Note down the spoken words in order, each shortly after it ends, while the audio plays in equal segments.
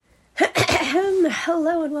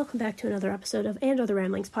Hello and welcome back to another episode of And Other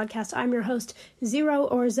Ramblings podcast. I'm your host, Zero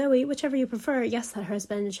or Zoe, whichever you prefer. Yes, that has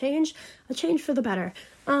been a change for the better.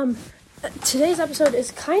 Today's episode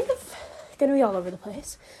is kind of going to be all over the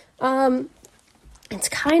place. It's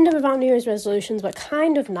kind of about New Year's resolutions, but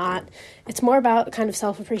kind of not. It's more about kind of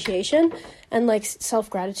self-appreciation and like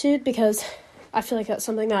self-gratitude, because I feel like that's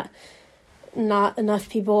something that not enough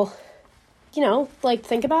people, like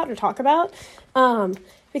think about or talk about.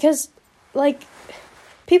 Because like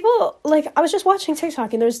people, like I was just watching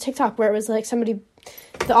TikTok and there was a TikTok where it was like the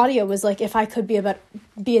audio was like, if I could be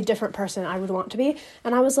a different person, I would want to be.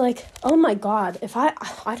 And I was like, oh my God, if I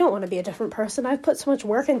don't want to be a different person. I've put so much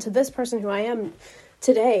work into this person who I am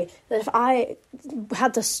today that if I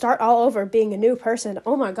had to start all over being a new person,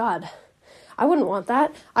 oh my God, I wouldn't want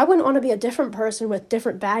that. I wouldn't want to be a different person with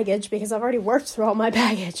different baggage because I've already worked through all my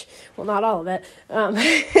baggage. Well, not all of it.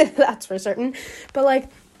 That's for certain. But like,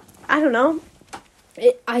 I don't know.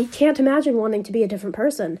 I can't imagine wanting to be a different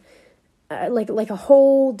person. Like a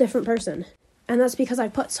whole different person. And that's because I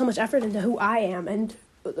put so much effort into who I am and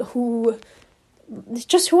who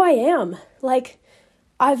I am. Like,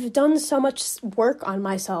 I've done so much work on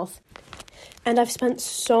myself. And I've spent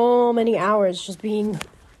so many hours just being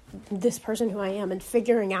this person who I am and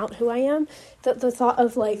figuring out who I am, that the thought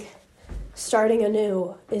of like starting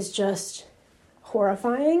anew is just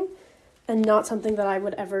horrifying and not something that I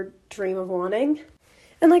would ever dream of wanting.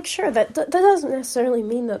 And like, sure, that doesn't necessarily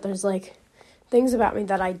mean that there's like things about me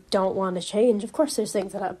that I don't want to change. Of course there's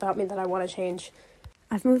things about me that I want to change.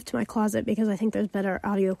 I've moved to my closet because I think there's better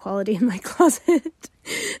audio quality in my closet.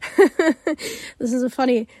 This is a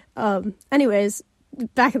funny, anyways,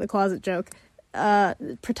 back in the closet joke.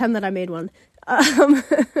 Pretend that I made one.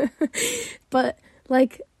 But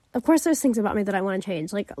like, of course there's things about me that I want to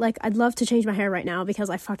change. Like I'd love to change my hair right now because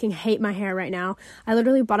I fucking hate my hair right now. I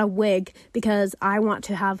literally bought a wig because I want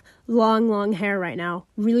to have long hair right now.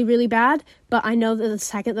 Really, really bad. But I know that the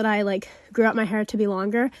second that I like grew out my hair to be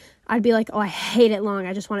longer, I'd be like, oh, I hate it long.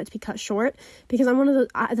 I just want it to be cut short, because I'm one of those,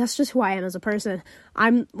 that's just who I am as a person.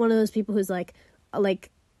 I'm one of those people who's like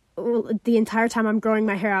the entire time I'm growing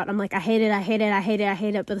my hair out, I'm like, I hate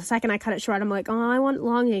it. But the second I cut it short, I'm like, oh, I want it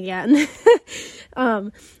long again.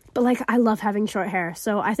 But like, I love having short hair.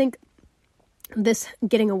 So I think this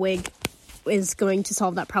getting a wig is going to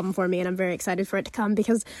solve that problem for me. And I'm very excited for it to come,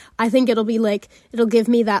 because I think it'll give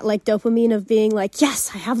me that like dopamine of being like,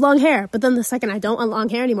 yes, I have long hair. But then the second I don't want long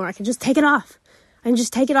hair anymore, I can just take it off. And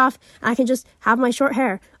I can just have my short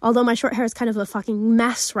hair. Although my short hair is kind of a fucking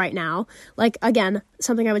mess right now. Like, again,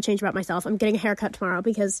 something I would change about myself. I'm getting a haircut tomorrow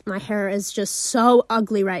because my hair is just so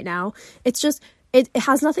ugly right now. It's just, it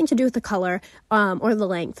has nothing to do with the color, or the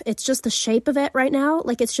length. It's just the shape of it right now.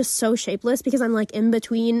 Like, it's just so shapeless because I'm like in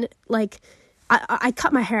between, like, I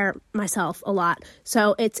cut my hair myself a lot.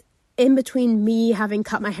 So it's in between me having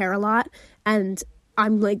cut my hair a lot and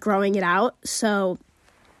I'm like growing it out. So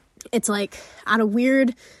it's like at a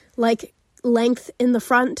weird like length in the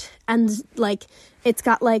front, and like it's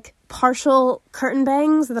got like partial curtain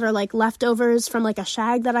bangs that are like leftovers from like a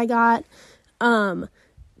shag that I got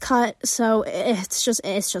cut. So it's just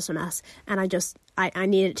a mess, and I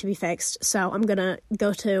need it to be fixed. So I'm gonna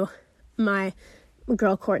go to my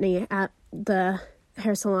girl Courtney at the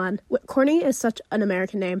hair salon. Courtney is such an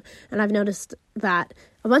American name, and I've noticed that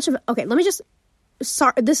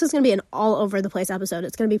sorry, this is going to be an all over the place episode.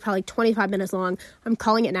 It's going to be probably 25 minutes long. I'm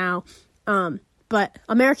calling it now. But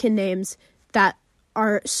American names that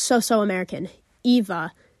are so American.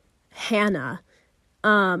 Eva, Hannah,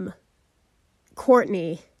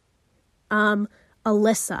 Courtney,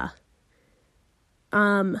 Alyssa,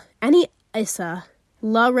 any Issa,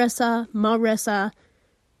 Larissa, Marissa,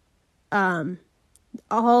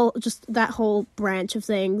 all just that whole branch of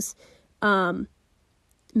things.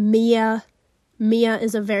 Mia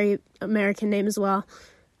is a very American name as well.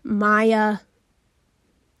 Maya,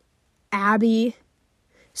 Abby,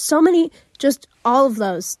 so many, just all of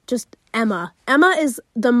those. Just Emma. Emma is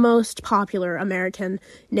the most popular American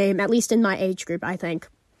name, at least in my age group, I think.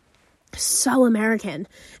 So American.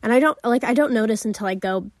 And I don't notice until I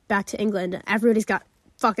go back to England. Everybody's got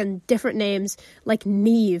fucking different names, like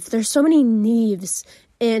Neve. There's so many Neves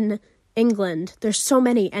in England. There's so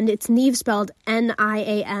many, and it's Neve spelled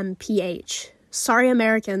Niamph. Sorry,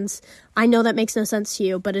 Americans. I know that makes no sense to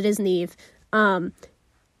you, but it is Neve. And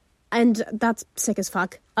that's sick as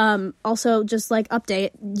fuck. Also, just like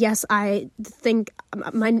update. Yes, I think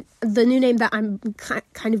the new name that I'm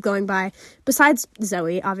kind of going by, besides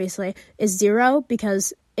Zoe, obviously, is Zero,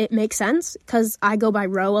 because it makes sense. Because I go by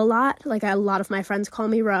Ro a lot. Like, a lot of my friends call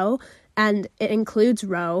me Ro, and it includes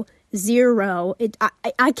Ro zero.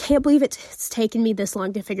 I can't believe it's taken me this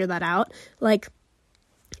long to figure that out. Like,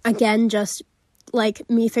 again, just like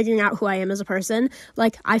me figuring out who I am as a person.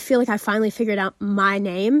 Like, I feel like I finally figured out my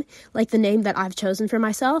name, like the name that I've chosen for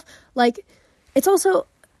myself. Like, it's also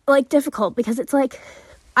like difficult because it's like,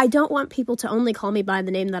 I don't want people to only call me by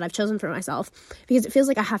the name that I've chosen for myself, because it feels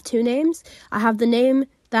like I have two names. I have the name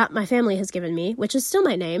that my family has given me, which is still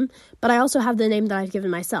my name, but I also have the name that I've given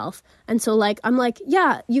myself. And so, like, I'm like,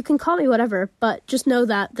 yeah, you can call me whatever, but just know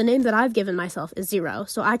that the name that I've given myself is Zero.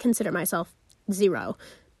 So I consider myself Zero.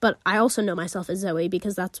 But I also know myself as Zoe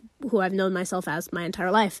because that's who I've known myself as my entire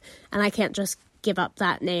life. And I can't just give up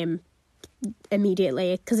that name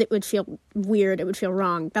immediately because it would feel weird. It would feel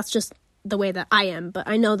wrong. That's just the way that I am. But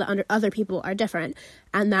I know that other people are different,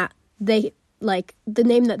 and that they, like, the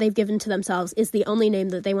name that they've given to themselves is the only name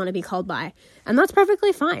that they want to be called by. And that's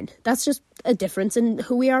perfectly fine. That's just a difference in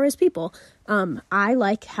who we are as people. I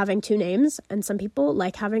like having two names, and some people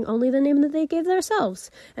like having only the name that they gave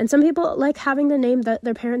themselves. And some people like having the name that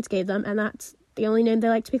their parents gave them, and that's the only name they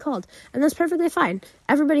like to be called. And that's perfectly fine.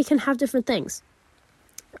 Everybody can have different things.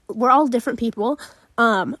 We're all different people.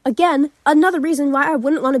 Again, another reason why I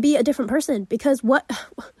wouldn't want to be a different person, because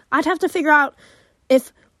I'd have to figure out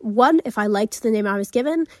if I liked the name I was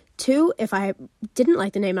given, 2, if I didn't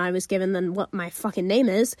like the name I was given, then what my fucking name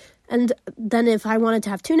is, and then if I wanted to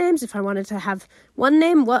have two names, if I wanted to have one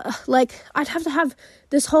name, I'd have to have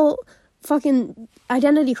this whole fucking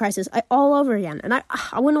identity crisis all over again, and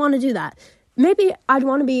I wouldn't want to do that. Maybe I'd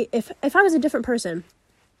want to be, if I was a different person,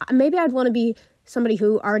 maybe I'd want to be somebody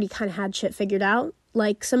who already kind of had shit figured out,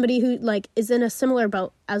 like somebody who, like, is in a similar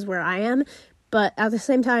boat as where I am, but at the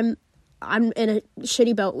same time, I'm in a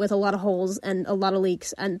shitty boat with a lot of holes and a lot of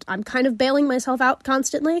leaks, and I'm kind of bailing myself out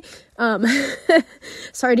constantly.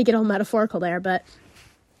 Sorry to get all metaphorical there, but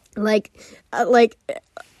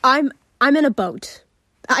I'm in a boat.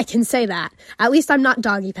 I can say that. At least I'm not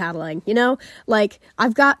doggy paddling, you know? Like,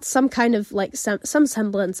 I've got some kind of, like, some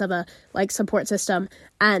semblance of a, like, support system,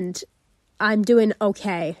 and I'm doing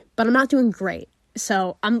okay, but I'm not doing great.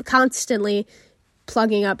 So I'm constantly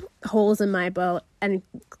plugging up holes in my boat and,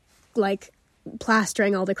 like,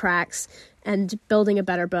 plastering all the cracks and building a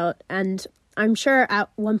better boat. And I'm sure at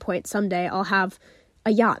one point someday I'll have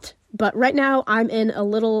a yacht. But right now I'm in a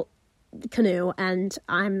little canoe and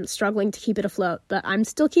I'm struggling to keep it afloat, but I'm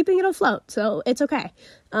still keeping it afloat, so it's okay.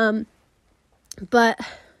 But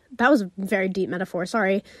that was a very deep metaphor,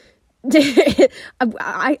 sorry.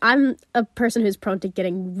 I'm a person who's prone to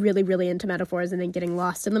getting really, really into metaphors and then getting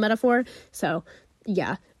lost in the metaphor. So,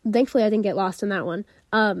 yeah. Thankfully, I didn't get lost in that one.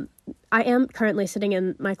 I am currently sitting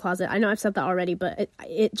in my closet. I know I've said that already, but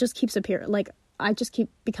it just keeps appearing. Like, I just keep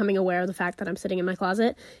becoming aware of the fact that I'm sitting in my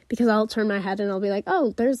closet, because I'll turn my head and I'll be like,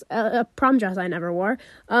 oh, there's a prom dress I never wore.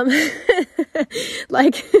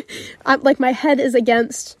 Like, my head is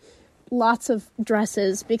against lots of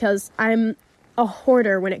dresses because I'm a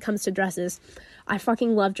hoarder when it comes to dresses. I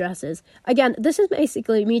fucking love dresses. Again, this is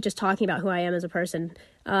basically me just talking about who I am as a person.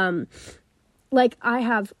 Like, I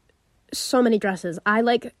have so many dresses. I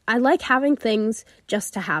like having things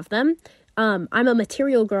just to have them. I'm a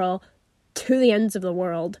material girl to the ends of the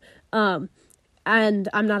world. And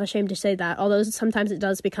I'm not ashamed to say that, although sometimes it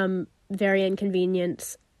does become very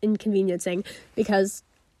inconveniencing, because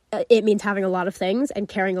it means having a lot of things and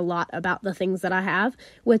caring a lot about the things that I have,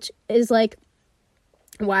 which is, like,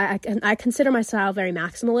 why I consider my style very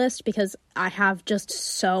maximalist, because I have just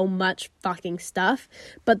so much fucking stuff,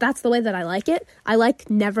 but that's the way that I like it. I like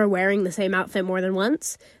never wearing the same outfit more than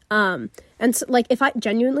once. And so, like, if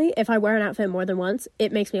I wear an outfit more than once,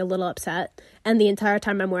 it makes me a little upset. And the entire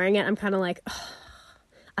time I'm wearing it, I'm kind of like, oh,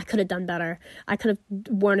 I could have done better. I could have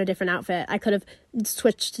worn a different outfit. I could have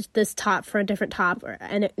switched this top for a different top,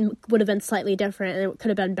 and it would have been slightly different, and it could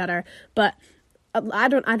have been better. But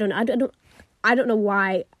I don't know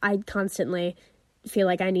why I constantly feel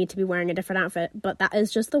like I need to be wearing a different outfit, but that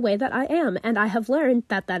is just the way that I am, and I have learned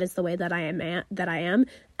that is the way that I am,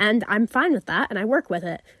 and I'm fine with that, and I work with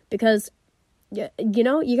it, because, you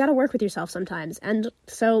know, you gotta work with yourself sometimes. And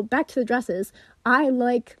so, back to the dresses, I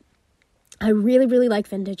really, really like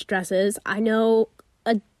vintage dresses. I know,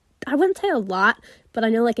 I wouldn't say a lot, but I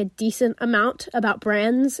know, like, a decent amount about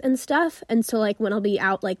brands and stuff, and so, like, when I'll be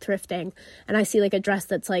out, like, thrifting, and I see, like, a dress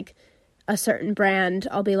that's, like, a certain brand,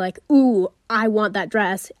 I'll be like, ooh, I want that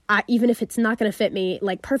dress, even if it's not going to fit me,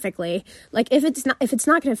 like, perfectly. Like, if it's not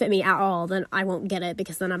going to fit me at all, then I won't get it,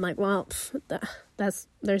 because then I'm like, well,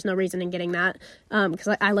 there's no reason in getting that,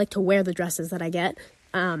 because I like to wear the dresses that I get.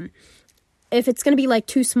 If it's going to be, like,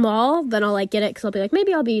 too small, then I'll, like, get it, because I'll be like,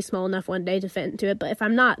 maybe I'll be small enough one day to fit into it, but if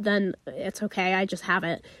I'm not, then it's okay, I just have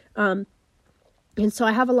it. And so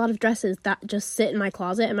I have a lot of dresses that just sit in my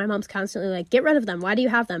closet, and my mom's constantly like, get rid of them. Why do you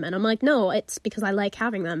have them? And I'm like, no, it's because I like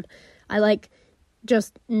having them. I like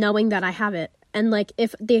just knowing that I have it. And like,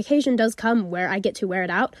 if the occasion does come where I get to wear it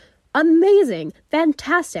out, amazing,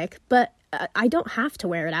 fantastic. But I don't have to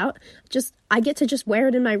wear it out. I get to just wear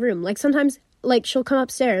it in my room. Like sometimes, like she'll come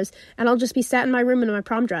upstairs and I'll just be sat in my room in my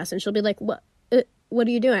prom dress, and she'll be like, what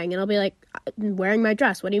are you doing? And I'll be like, I'm wearing my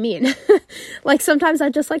dress. What do you mean? Like sometimes I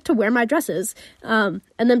just like to wear my dresses, and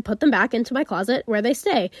then put them back into my closet where they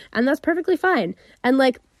stay. And that's perfectly fine. And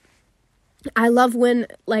like, I love when,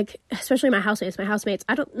 like, especially my housemates,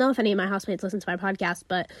 I don't know if any of my housemates listen to my podcast,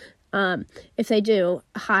 but, if they do,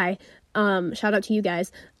 hi, shout out to you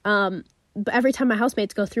guys. But every time my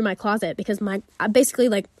housemates go through my closet, because I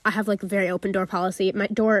have like a very open door policy. My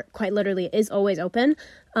door quite literally is always open,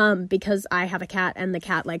 because I have a cat and the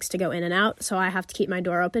cat likes to go in and out. So I have to keep my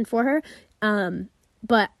door open for her.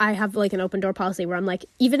 But I have like an open door policy where I'm like,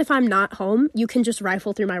 even if I'm not home, you can just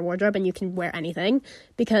rifle through my wardrobe and you can wear anything,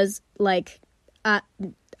 because like, I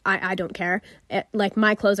don't care. Like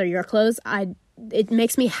my clothes are your clothes. It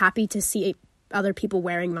makes me happy to see other people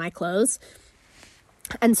wearing my clothes.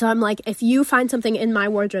 And so I'm like, if you find something in my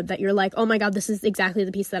wardrobe that you're like, oh my God, this is exactly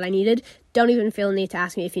the piece that I needed, don't even feel the need to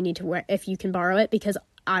ask me if you can borrow it, because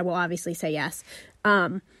I will obviously say yes.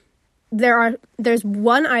 There's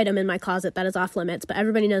one item in my closet that is off limits, but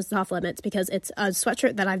everybody knows it's off limits because it's a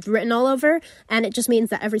sweatshirt that I've written all over, and it just means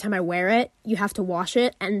that every time I wear it, you have to wash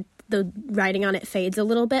it, and the writing on it fades a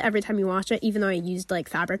little bit every time you wash it, even though I used like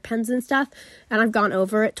fabric pens and stuff, and I've gone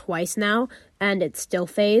over it twice now, and it still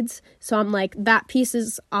fades. So I'm like, that piece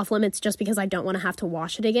is off limits just because I don't want to have to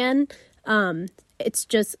wash it again. It's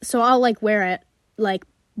just, so I'll like wear it like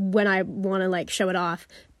when I want to like show it off,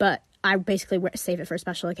 but I basically save it for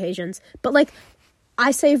special occasions. But like,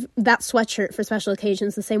 I save that sweatshirt for special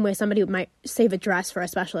occasions the same way somebody might save a dress for a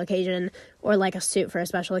special occasion, or like a suit for a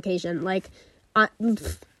special occasion. Like,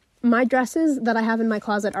 my dresses that I have in my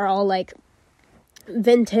closet are all like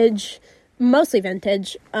vintage, mostly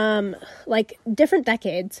vintage, like different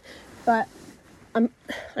decades, but I'm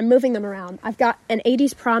moving them around. I've got an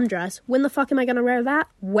 80s prom dress. When the fuck am I going to wear that?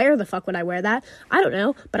 Where the fuck would I wear that? I don't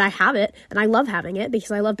know, but I have it, and I love having it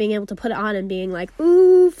because I love being able to put it on and being like,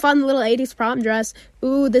 ooh, fun little 80s prom dress.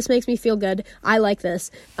 Ooh, this makes me feel good. I like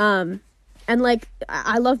this. And like,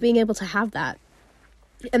 I love being able to have that.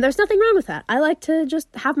 And there's nothing wrong with that. I like to just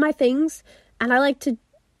have my things, and I like to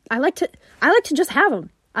just have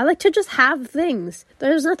them. I like to just have things.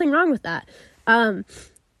 There's nothing wrong with that.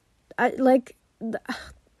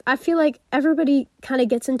 I feel like everybody kind of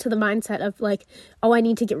gets into the mindset of like, oh, I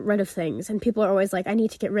need to get rid of things. And people are always like, I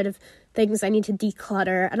need to get rid of things. I need to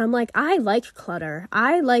declutter. And I'm like, I like clutter.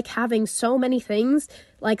 I like having so many things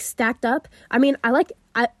like stacked up. I mean,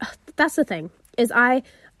 that's the thing is I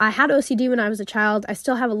had OCD when I was a child. I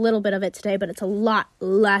still have a little bit of it today, but it's a lot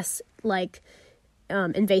less like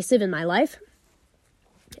invasive in my life.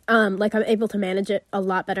 Like I'm able to manage it a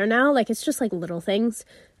lot better now. Like it's just like little things.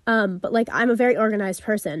 But like I'm a very organized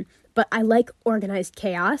person, but I like organized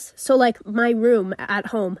chaos. So like my room at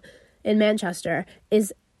home in Manchester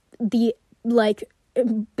is the like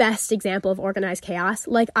best example of organized chaos.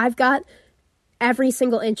 Like I've got every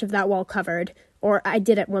single inch of that wall covered, or I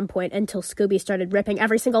did at one point until Scooby started ripping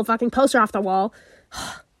every single fucking poster off the wall.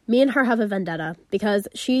 Me and her have a vendetta because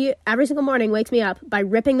she every single morning wakes me up by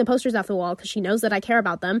ripping the posters off the wall because she knows that I care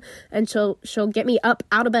about them, and she'll get me up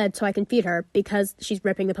out of bed so I can feed her because she's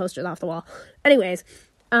ripping the posters off the wall. Anyways,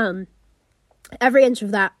 every inch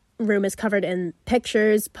of that room is covered in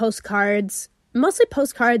pictures, postcards, mostly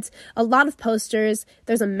postcards, a lot of posters.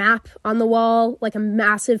 There's a map on the wall, like a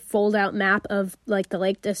massive fold out map of like the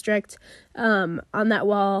Lake District on that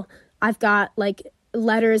wall. I've got like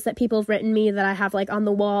letters that people have written me that I have like on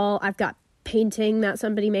the wall. I've got painting that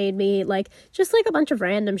somebody made me, like just like a bunch of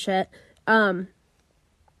random shit. But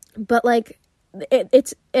like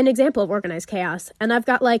it's an example of organized chaos. And I've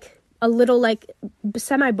got like a little like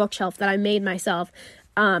semi bookshelf that I made myself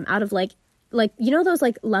out of like you know those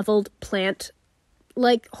like leveled plant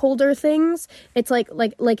like holder things. It's like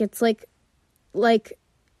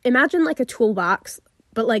imagine like a toolbox,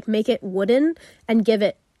 but like make it wooden and give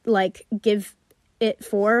it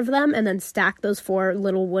 4 of them and then stack those 4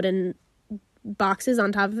 little wooden boxes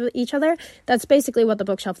on top of each other. That's basically what the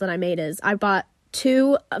bookshelf that I made is. I bought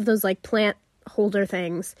 2 of those like plant holder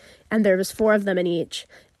things, and there was 4 of them in each,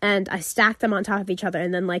 and I stacked them on top of each other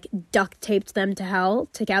and then like duct taped them to hell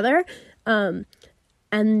together.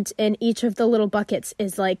 And in each of the little buckets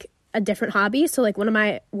is like a different hobby. So like one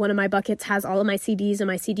of my buckets has all of my CDs and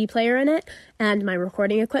my CD player in it and my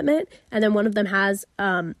recording equipment, and then one of them has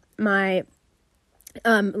my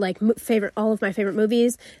all of my favorite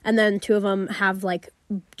movies, and then 2 of them have like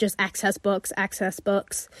just access books.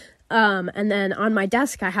 And then on my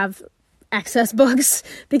desk I have access books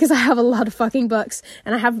because I have a lot of fucking books,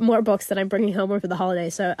 and I have more books that I'm bringing home over the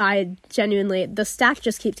holidays. So the stack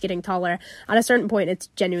just keeps getting taller. At a certain point, it's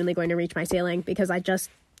genuinely going to reach my ceiling because I just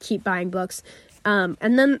keep buying books. And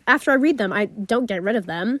then after I read them, I don't get rid of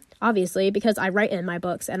them, obviously, because I write in my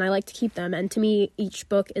books and I like to keep them. And to me, each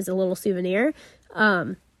book is a little souvenir.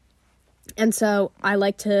 And so I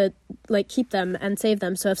like to keep them and save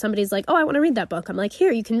them. So if somebody's like, oh, I want to read that book, I'm like,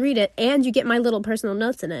 here, you can read it and you get my little personal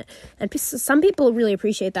notes in it. And some people really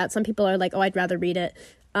appreciate that. Some people are like, oh, I'd rather read it,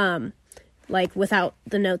 without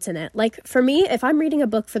the notes in it. Like for me, if I'm reading a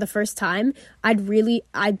book for the first time,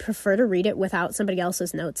 I'd prefer to read it without somebody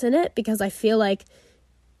else's notes in it, because I feel like,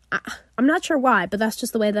 I'm not sure why, but that's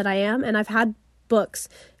just the way that I am. And I've had books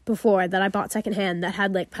before that I bought secondhand that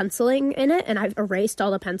had like penciling in it, and I've erased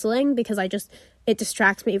all the penciling because it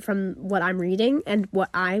distracts me from what I'm reading and what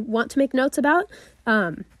I want to make notes about.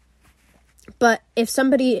 But if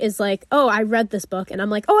somebody is like, oh, I read this book, and I'm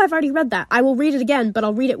like, oh, I've already read that, I will read it again, but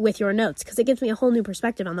I'll read it with your notes because it gives me a whole new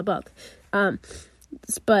perspective on the book.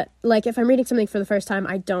 But like if I'm reading something for the first time,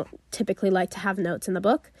 I don't typically like to have notes in the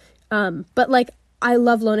book. But like I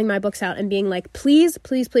love loaning my books out and being like, please,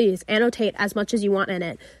 please, please annotate as much as you want in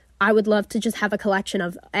it. I would love to just have a collection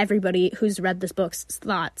of everybody who's read this book's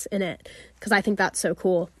thoughts in it, because I think that's so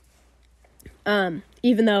cool.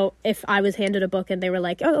 Even though if I was handed a book and they were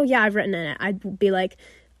like, oh, yeah, I've written in it, I'd be like,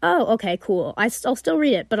 oh, okay, cool. I'll still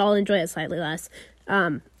read it, but I'll enjoy it slightly less.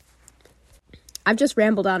 I've just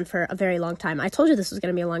rambled on for a very long time. I told you this was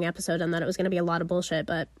going to be a long episode and that it was going to be a lot of bullshit,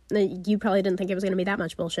 but you probably didn't think it was going to be that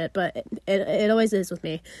much bullshit, but it always is with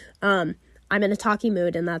me. I'm in a talky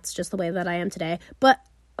mood, and that's just the way that I am today. But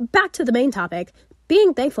back to the main topic,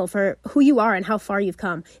 being thankful for who you are and how far you've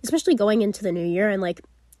come, especially going into the new year. And like,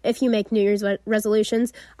 if you make New Year's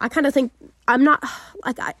resolutions, I kind of think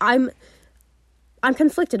I'm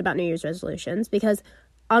conflicted about New Year's resolutions, because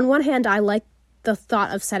on one hand, I like the thought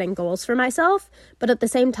of setting goals for myself, but at the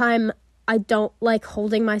same time, I don't like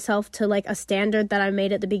holding myself to like a standard that I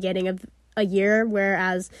made at the beginning of a year,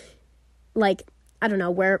 whereas like, I don't know,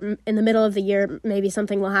 where in the middle of the year, maybe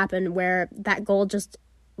something will happen where that goal just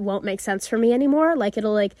won't make sense for me anymore. Like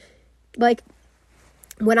it'll like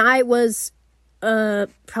when I was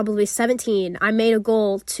probably 17, I made a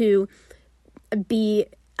goal to be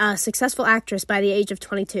a successful actress by the age of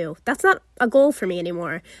 22. That's not a goal for me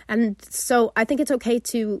anymore. And so I think it's okay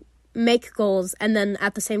to make goals and then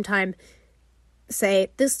at the same time say,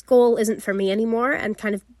 this goal isn't for me anymore, and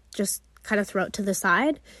kind of throw it to the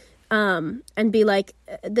side, and be like,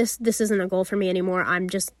 this isn't a goal for me anymore. I'm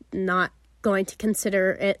just not going to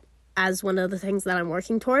consider it as one of the things that I'm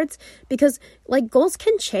working towards, because like goals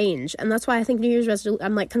can change. And that's why I think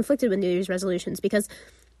I'm like conflicted with New Year's resolutions, because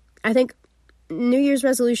I think New Year's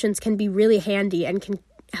resolutions can be really handy and can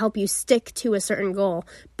help you stick to a certain goal.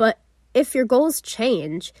 But if your goals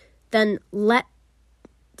change, then let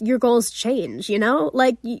your goals change, you know?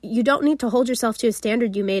 Like, you don't need to hold yourself to a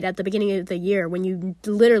standard you made at the beginning of the year when you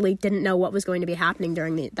literally didn't know what was going to be happening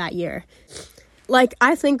during that year. Like,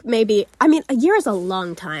 I think a year is a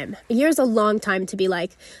long time. A year is a long time to be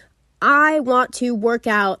like, I want to work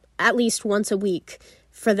out at least once a week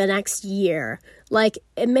for the next year. Like,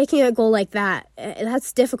 making a goal like that,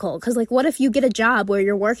 that's difficult. Because, like, what if you get a job where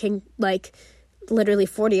you're working, like, literally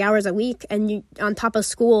 40 hours a week and you on top of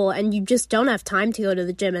school, and you just don't have time to go to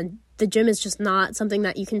the gym, and the gym is just not something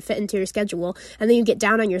that you can fit into your schedule, and then you get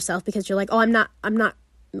down on yourself because you're like, oh, I'm not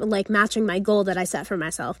like matching my goal that I set for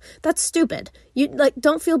myself. That's stupid. You like,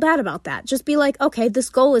 don't feel bad about that. Just be like, okay, this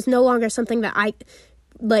goal is no longer something that I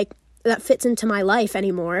like that fits into my life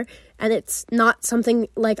anymore. And it's not something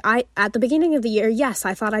like at the beginning of the year, yes,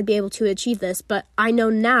 I thought I'd be able to achieve this, but I know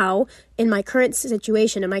now in my current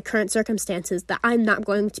situation, in my current circumstances, that I'm not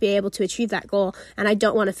going to be able to achieve that goal. And I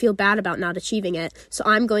don't want to feel bad about not achieving it. So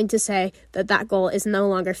I'm going to say that goal is no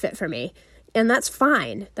longer fit for me. And that's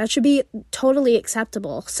fine. That should be totally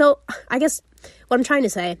acceptable. So I guess what I'm trying to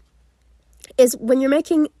say is, when you're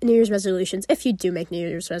making New Year's resolutions, if you do make New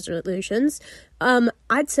Year's resolutions,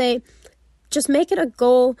 I'd say just make it a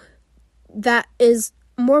goal that is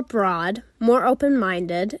more broad, more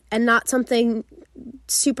open-minded, and not something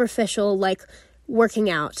superficial like working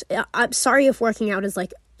out. I'm sorry if working out is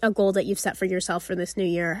like a goal that you've set for yourself for this new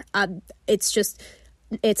year.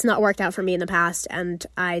 It's not worked out for me in the past, and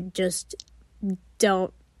I just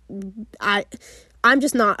don't, I'm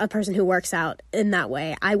just not a person who works out in that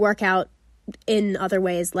way. I work out in other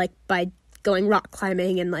ways, like by going rock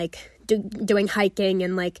climbing and like doing hiking,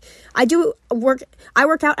 and like I work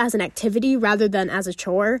out as an activity rather than as a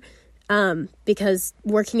chore, because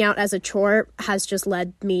working out as a chore has just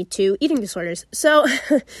led me to eating disorders. So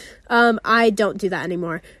I don't do that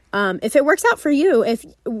anymore. If it works out for you, if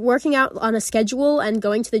working out on a schedule and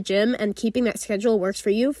going to the gym and keeping that schedule works for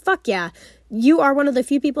you, fuck yeah. You are one of the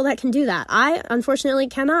few people that can do that. I, unfortunately,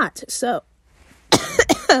 cannot. So,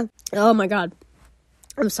 oh my God.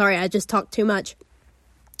 I'm sorry, I just talked too much.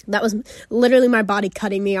 That was literally my body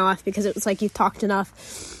cutting me off because it was like, you've talked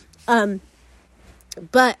enough.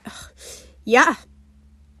 But, yeah.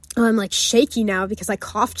 I'm like shaky now because I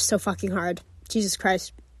coughed so fucking hard. Jesus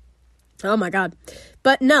Christ. Oh my God.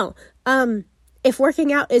 But no, if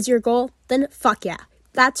working out is your goal, then fuck yeah.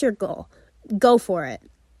 That's your goal. Go for it.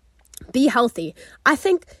 Be healthy. I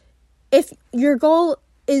think if your goal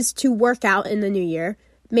is to work out in the new year,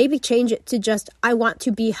 maybe change it to just, I want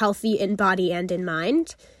to be healthy in body and in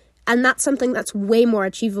mind. And that's something that's way more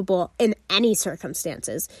achievable in any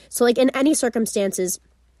circumstances. So like in any circumstances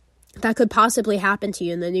that could possibly happen to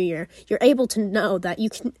you in the new year, you're able to know that you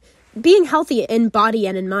can, being healthy in body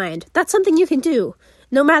and in mind, that's something you can do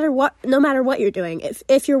no matter what you're doing.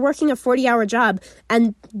 If you're working a 40-hour job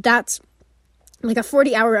and that's like a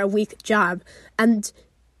 40-hour a week job and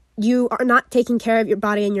you are not taking care of your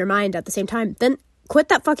body and your mind at the same time, then quit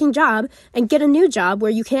that fucking job and get a new job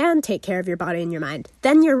where you can take care of your body and your mind.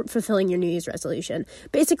 Then you're fulfilling your New Year's resolution.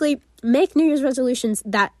 Basically, make New Year's resolutions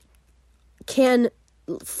that can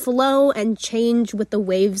flow and change with the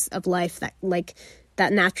waves of life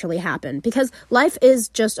that naturally happen. Because life is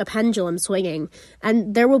just a pendulum swinging,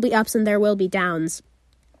 and there will be ups and there will be downs.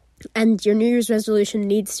 And your New Year's resolution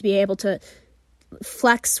needs to be able to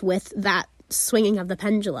flex with that swinging of the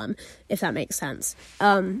pendulum, if that makes sense.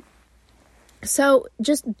 So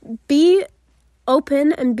just be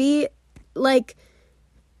open and be like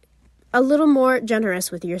a little more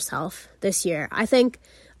generous with yourself this year. I think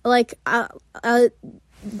like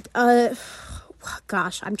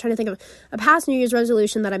gosh, I'm trying to think of a past New Year's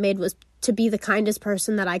resolution that I made was to be the kindest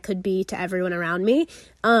person that I could be to everyone around me.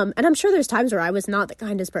 And I'm sure there's times where I was not the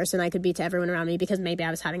kindest person I could be to everyone around me because maybe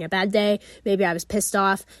I was having a bad day, maybe I was pissed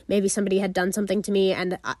off, maybe somebody had done something to me,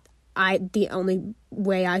 and the only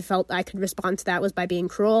way I felt I could respond to that was by being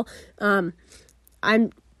cruel. I'm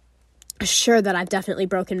sure that I've definitely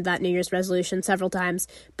broken that New Year's resolution several times,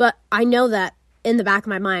 but I know that in the back of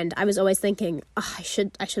my mind, I was always thinking, oh, I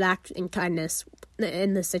should act in kindness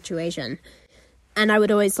in this situation. And I would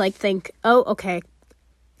always think, oh, okay,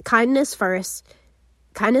 kindness first,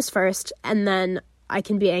 and then I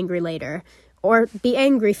can be angry later. Or be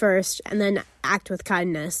angry first and then act with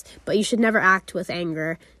kindness. But you should never act with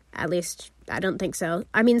anger. At least, I don't think so.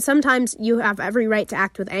 I mean, sometimes you have every right to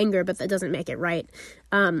act with anger, but that doesn't make it right.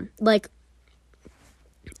 Like,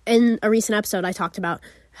 in a recent episode, I talked about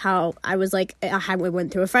how I was I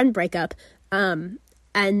went through a friend breakup, and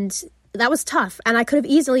that was tough. And I could have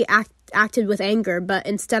easily acted with anger, but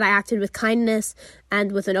instead I acted with kindness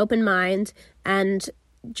and with an open mind and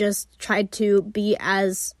just tried to be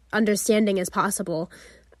as understanding as possible.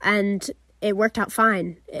 And it worked out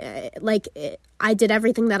fine. I did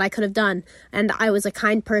everything that I could have done, and I was a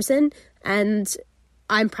kind person, and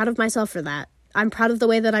I'm proud of myself for that. I'm proud of the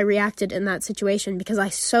way that I reacted in that situation, because I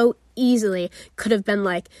so easily could have been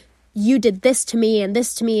like, you did this to me and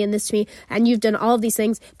this to me and this to me, and you've done all of these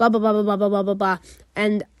things, blah, blah, blah, blah, blah, blah, blah, blah, blah.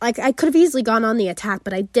 And I could have easily gone on the attack,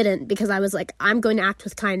 but I didn't, because I was like, I'm going to act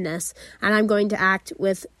with kindness, and I'm going to act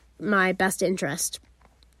with my best interest.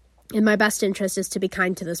 And my best interest is to be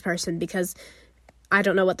kind to this person, because I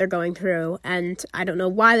don't know what they're going through, and I don't know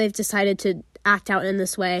why they've decided to act out in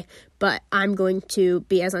this way, but I'm going to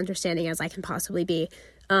be as understanding as I can possibly be.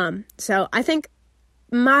 So I think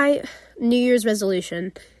my New Year's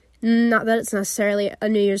resolution, not that it's necessarily a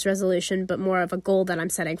New Year's resolution, but more of a goal that I'm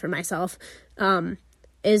setting for myself,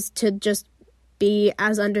 is to just be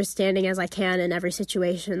as understanding as I can in every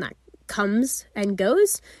situation that comes and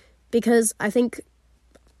goes, because I think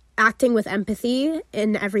acting with empathy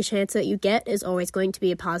in every chance that you get is always going to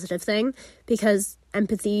be a positive thing, because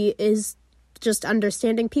empathy is just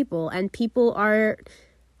understanding people, and people are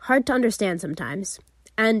hard to understand sometimes.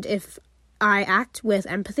 And if I act with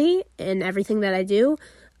empathy in everything that I do,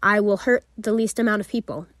 I will hurt the least amount of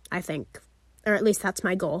people, I think. Or at least that's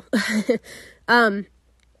my goal.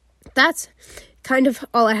 That's kind of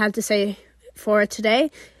all I have to say for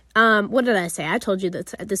today. What did I say? I told you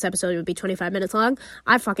that this episode would be 25 minutes long.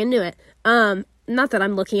 I fucking knew it. Not that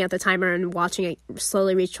I'm looking at the timer and watching it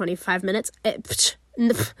slowly reach 25 minutes.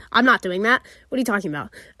 I'm not doing that. What are you talking about?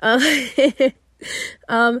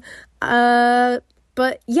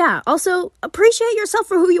 But yeah, also appreciate yourself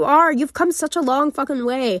for who you are. You've come such a long fucking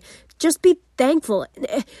way. Just be thankful.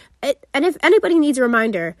 And if anybody needs a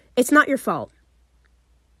reminder, it's not your fault.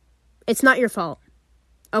 It's not your fault.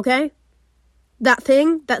 Okay? That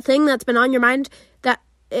thing that's been on your mind,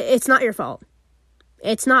 it's not your fault.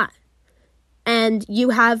 It's not. And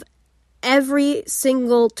you have every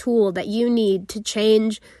single tool that you need to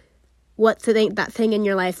change that thing in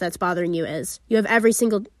your life that's bothering you is. You have every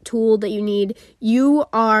single tool that you need. You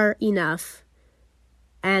are enough.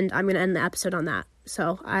 And I'm going to end the episode on that.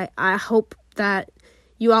 So I hope that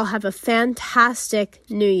you all have a fantastic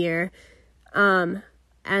new year. And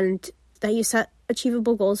that you set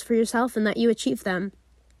achievable goals for yourself and that you achieve them.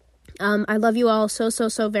 I love you all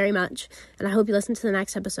so very much. And I hope you listen to the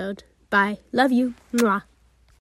next episode. Bye. Love you. Mwah.